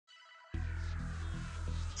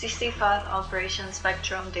65 Operation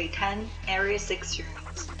Spectrum Day 10, Area 6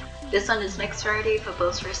 Journeys. This one is mixed rarity for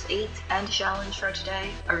both first 8 and the challenge for today,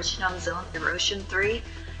 Original Zone Erosion 3.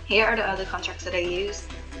 Here are the other contracts that I used.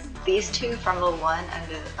 These two from level 1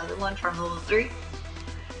 and the other one from level 3.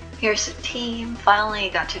 Here's the team. Finally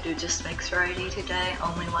got to do just mixed variety today,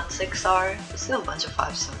 only one 6-star, still a bunch of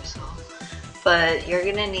 5-stars though. But you're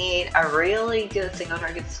gonna need a really good single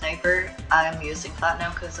target sniper. I'm using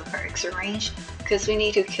Platinum because of her extra range, because we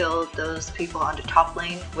need to kill those people on the top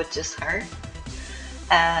lane with just her.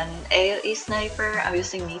 And AoE sniper, I'm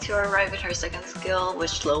using Meteor right with her second skill,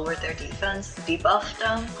 which lowered their defense, debuffed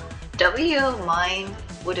them. W mine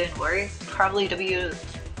wouldn't work, probably W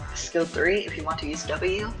skill 3 if you want to use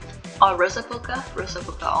W. Rosa Polka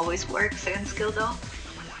always works, second skill though.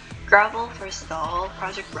 Gravel for stall,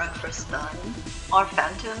 Project Run for stun, or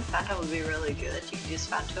Phantom would be really good. You can use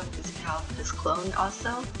Phantom because you have his clone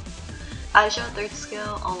also. Aisha, third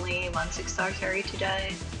skill, only one 6-star carry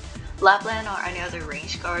today. Lapland or any other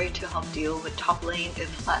range guard to help deal with top lane if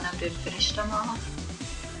Platinum didn't finish them off.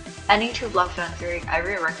 Any to block Vanguard, I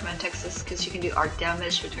really recommend Texas because you can do arc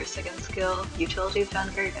damage with her second skill. Utility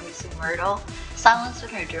Vanguard, I'm using Myrtle. Silence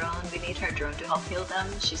with her drone, we need her drone to help heal them,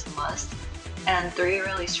 she's a must. And 3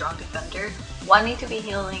 really strong defender. 1 need to be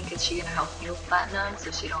healing because she's gonna help heal Platinum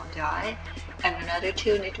so she don't die. And another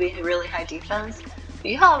 2 need to be really high defense. If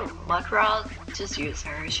you have Mudrock, just use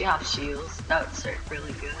her. She has shields, that's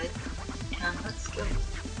really good. And let's go.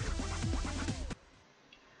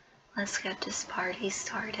 Let's get this party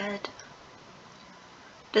started.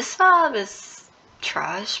 This map is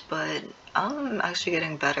trash, but I'm actually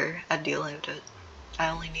getting better at dealing with it. I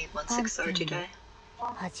only need one 6-star today.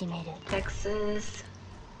 Texas.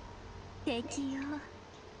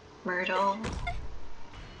 Myrtle.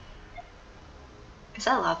 Is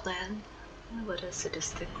that Lapland? What is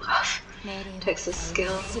sadistic love? Texas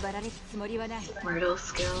skill. Myrtle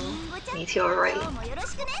skill. Meteorite.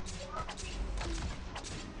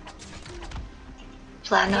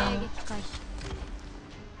 Platinum.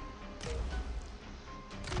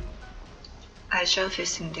 Aisha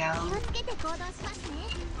facing down.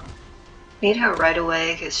 Need her right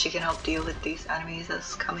away because she can help deal with these enemies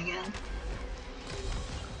that's coming in.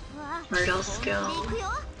 Myrtle skill.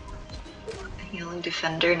 Healing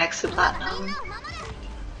defender next to Platinum.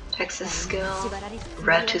 Texas skill.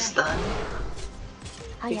 Red to stun.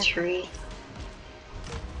 Retreat.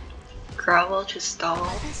 Gravel to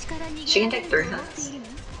stall. She can take 3 hits.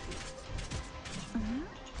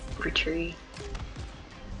 Retreat.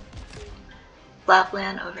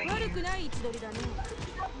 Lapland over here.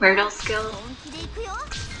 Myrtle skill.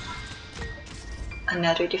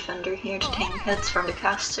 Another defender here to tank hits from the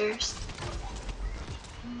casters.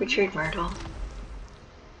 Retreat Myrtle.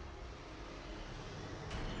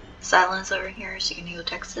 Silence over here, she can heal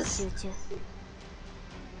Texas.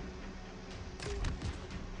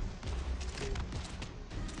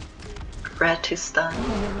 Red to stun.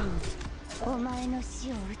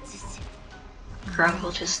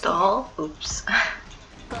 Gravel to stall. Oops.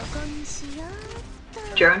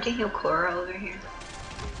 Drone to heal Cora over here.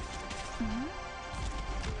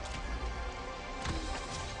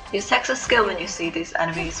 Use Texas skill when you see these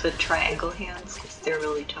enemies with triangle hands because they're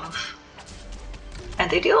really tough. And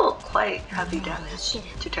they deal quite heavy damage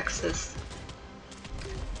to Texas.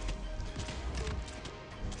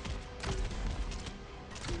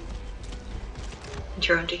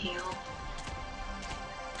 Drone to heal.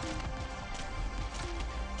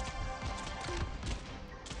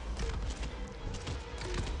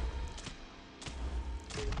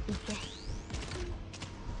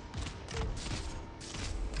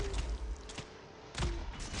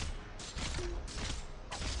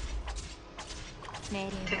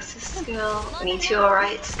 Texas skill,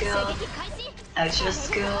 Meteorite skill, Aisha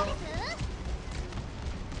skill.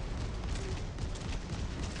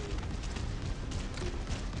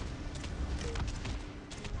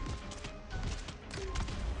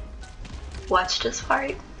 Watch this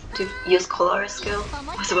part. To use Color skill.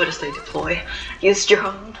 I was about to say deploy. Use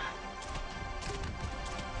drone.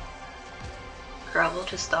 Gravel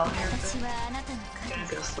to stall here. Gonna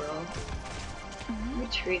go slow.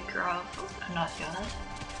 Retreat gravel. Not yet.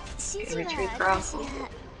 Okay, retreat gravel.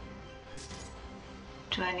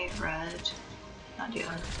 Do I need red? Not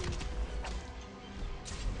yet.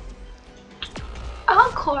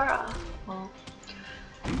 Oh, Cora! Well,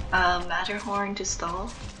 Matterhorn to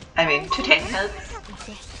stall. I mean, to tank hits.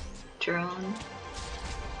 Drone.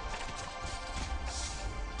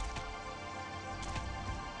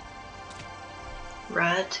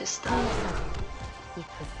 Red to stun.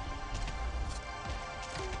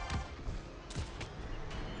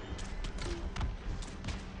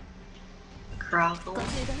 Grovel.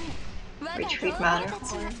 Retreat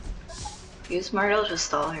Matterhorn. Use Myrtle to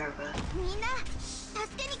stall here, but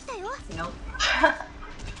nope.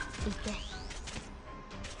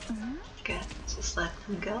 Okay, just let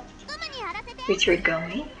him go. Retreat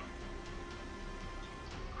Gomi.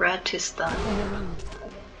 Red to stun.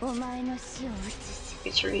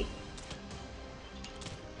 Retreat.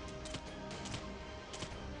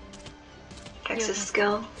 Texas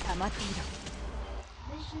skill.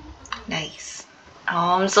 Nice.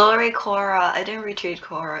 Oh, I'm sorry, Cora. I didn't retreat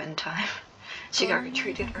Cora in time. She got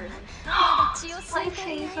retreated early. My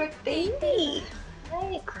favorite baby!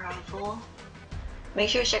 Hey, Gravel. Make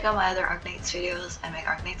sure to check out my other Arknights videos. I make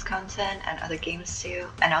Arknights content and other games too.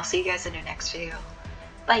 And I'll see you guys in the next video.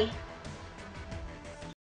 Bye!